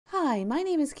Hi, my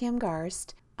name is Kim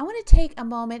Garst. I want to take a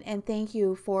moment and thank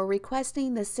you for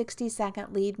requesting the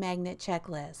 60-second lead magnet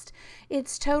checklist.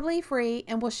 It's totally free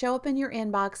and will show up in your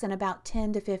inbox in about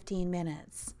 10 to 15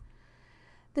 minutes.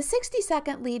 The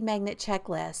 60-second lead magnet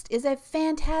checklist is a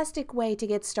fantastic way to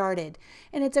get started,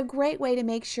 and it's a great way to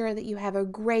make sure that you have a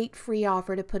great free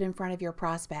offer to put in front of your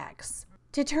prospects.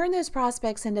 To turn those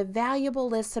prospects into valuable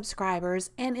list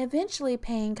subscribers and eventually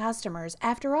paying customers.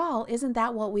 After all, isn't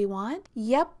that what we want?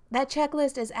 Yep, that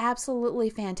checklist is absolutely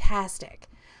fantastic.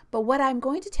 But what I'm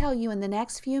going to tell you in the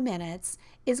next few minutes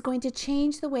is going to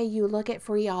change the way you look at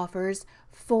free offers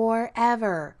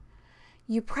forever.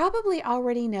 You probably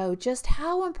already know just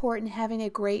how important having a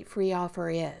great free offer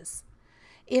is.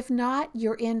 If not,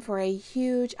 you're in for a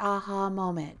huge aha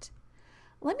moment.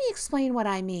 Let me explain what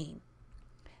I mean.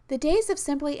 The days of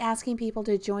simply asking people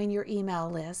to join your email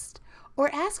list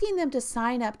or asking them to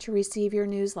sign up to receive your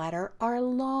newsletter are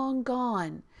long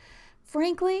gone.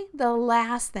 Frankly, the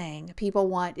last thing people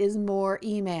want is more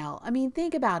email. I mean,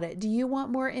 think about it. Do you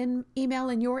want more email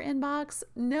in your inbox?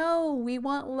 No, we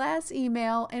want less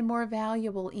email and more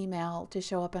valuable email to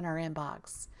show up in our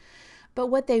inbox. But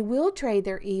what they will trade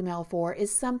their email for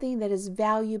is something that is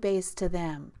value-based to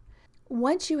them.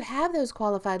 Once you have those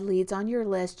qualified leads on your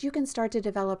list, you can start to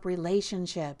develop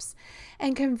relationships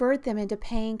and convert them into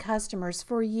paying customers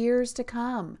for years to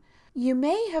come. You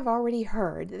may have already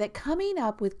heard that coming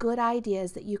up with good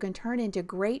ideas that you can turn into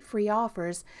great free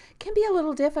offers can be a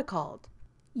little difficult.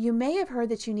 You may have heard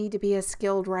that you need to be a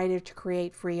skilled writer to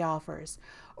create free offers,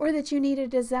 or that you need a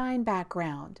design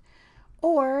background,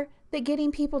 or that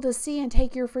getting people to see and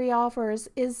take your free offers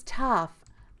is tough.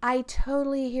 I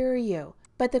totally hear you.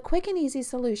 But the quick and easy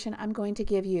solution I'm going to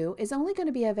give you is only going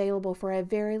to be available for a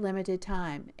very limited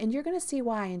time, and you're going to see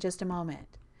why in just a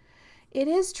moment. It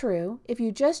is true, if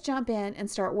you just jump in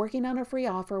and start working on a free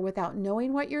offer without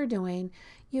knowing what you're doing,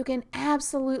 you can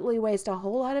absolutely waste a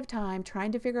whole lot of time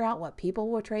trying to figure out what people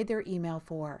will trade their email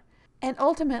for, and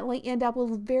ultimately end up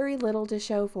with very little to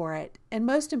show for it, and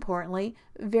most importantly,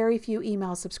 very few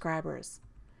email subscribers.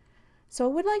 So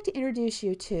I would like to introduce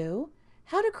you to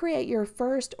how to create your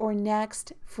first or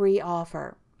next free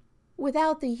offer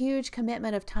without the huge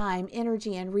commitment of time,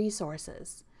 energy, and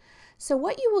resources. So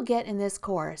what you will get in this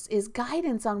course is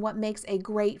guidance on what makes a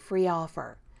great free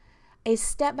offer, a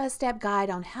step-by-step guide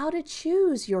on how to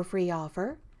choose your free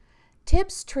offer,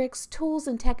 tips, tricks, tools,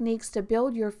 and techniques to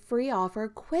build your free offer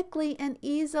quickly and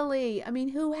easily. I mean,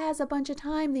 who has a bunch of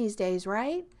time these days,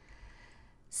 right?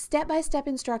 Step-by-step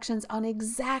instructions on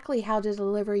exactly how to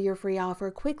deliver your free offer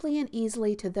quickly and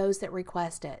easily to those that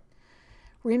request it.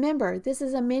 Remember, this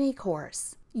is a mini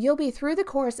course. You'll be through the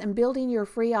course and building your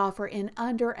free offer in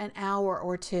under an hour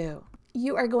or two.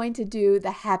 You are going to do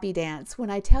the happy dance when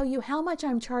I tell you how much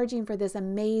I'm charging for this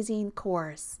amazing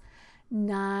course.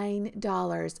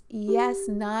 $9. Yes,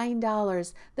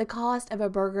 $9. The cost of a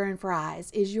burger and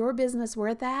fries. Is your business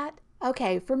worth that?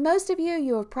 Okay, for most of you,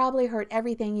 you have probably heard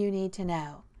everything you need to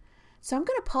know. So I'm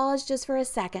going to pause just for a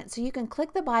second so you can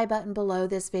click the buy button below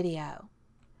this video.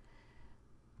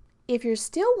 If you're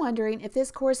still wondering if this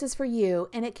course is for you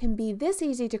and it can be this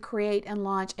easy to create and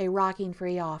launch a rocking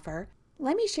free offer,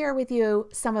 let me share with you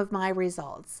some of my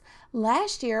results.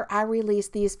 Last year, I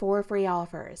released these 4 free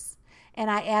offers,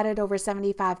 and I added over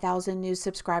 75,000 new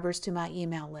subscribers to my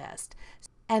email list.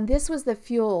 And this was the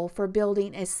fuel for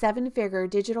building a 7-figure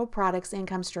digital products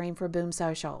income stream for Boom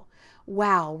Social.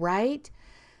 Wow, right?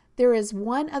 There is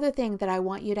one other thing that I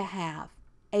want you to have,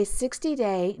 a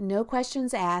 60-day, no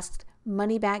questions asked,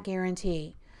 money-back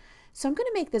guarantee. So I'm going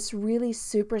to make this really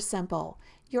super simple.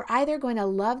 You're either going to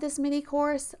love this mini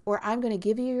course or I'm going to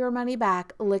give you your money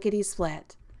back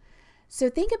lickety-split. So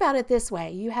think about it this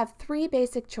way. You have 3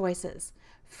 basic choices.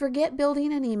 Forget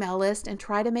building an email list and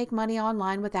try to make money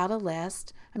online without a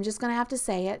list. I'm just going to have to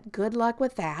say it. Good luck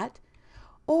with that.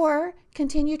 Or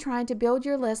continue trying to build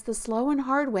your list the slow and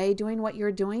hard way, doing what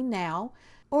you're doing now.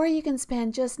 Or you can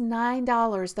spend just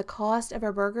 $9, the cost of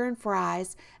a burger and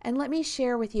fries, and let me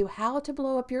share with you how to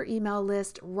blow up your email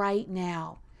list right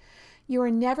now. You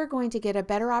are never going to get a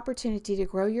better opportunity to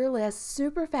grow your list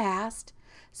super fast.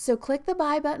 So click the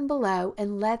buy button below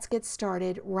and let's get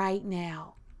started right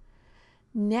now.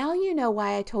 Now you know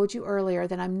why I told you earlier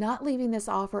that I'm not leaving this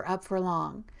offer up for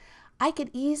long. I could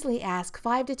easily ask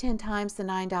 5 to 10 times the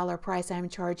 $9 price I'm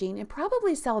charging and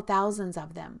probably sell thousands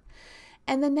of them.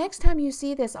 And the next time you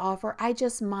see this offer, I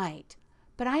just might.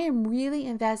 But I am really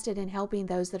invested in helping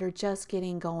those that are just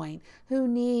getting going, who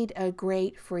need a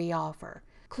great free offer.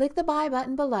 Click the buy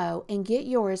button below and get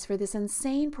yours for this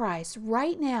insane price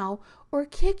right now, or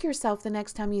kick yourself the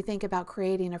next time you think about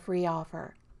creating a free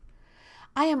offer.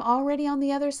 I am already on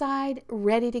the other side,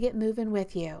 ready to get moving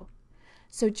with you.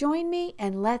 So join me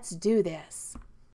and let's do this.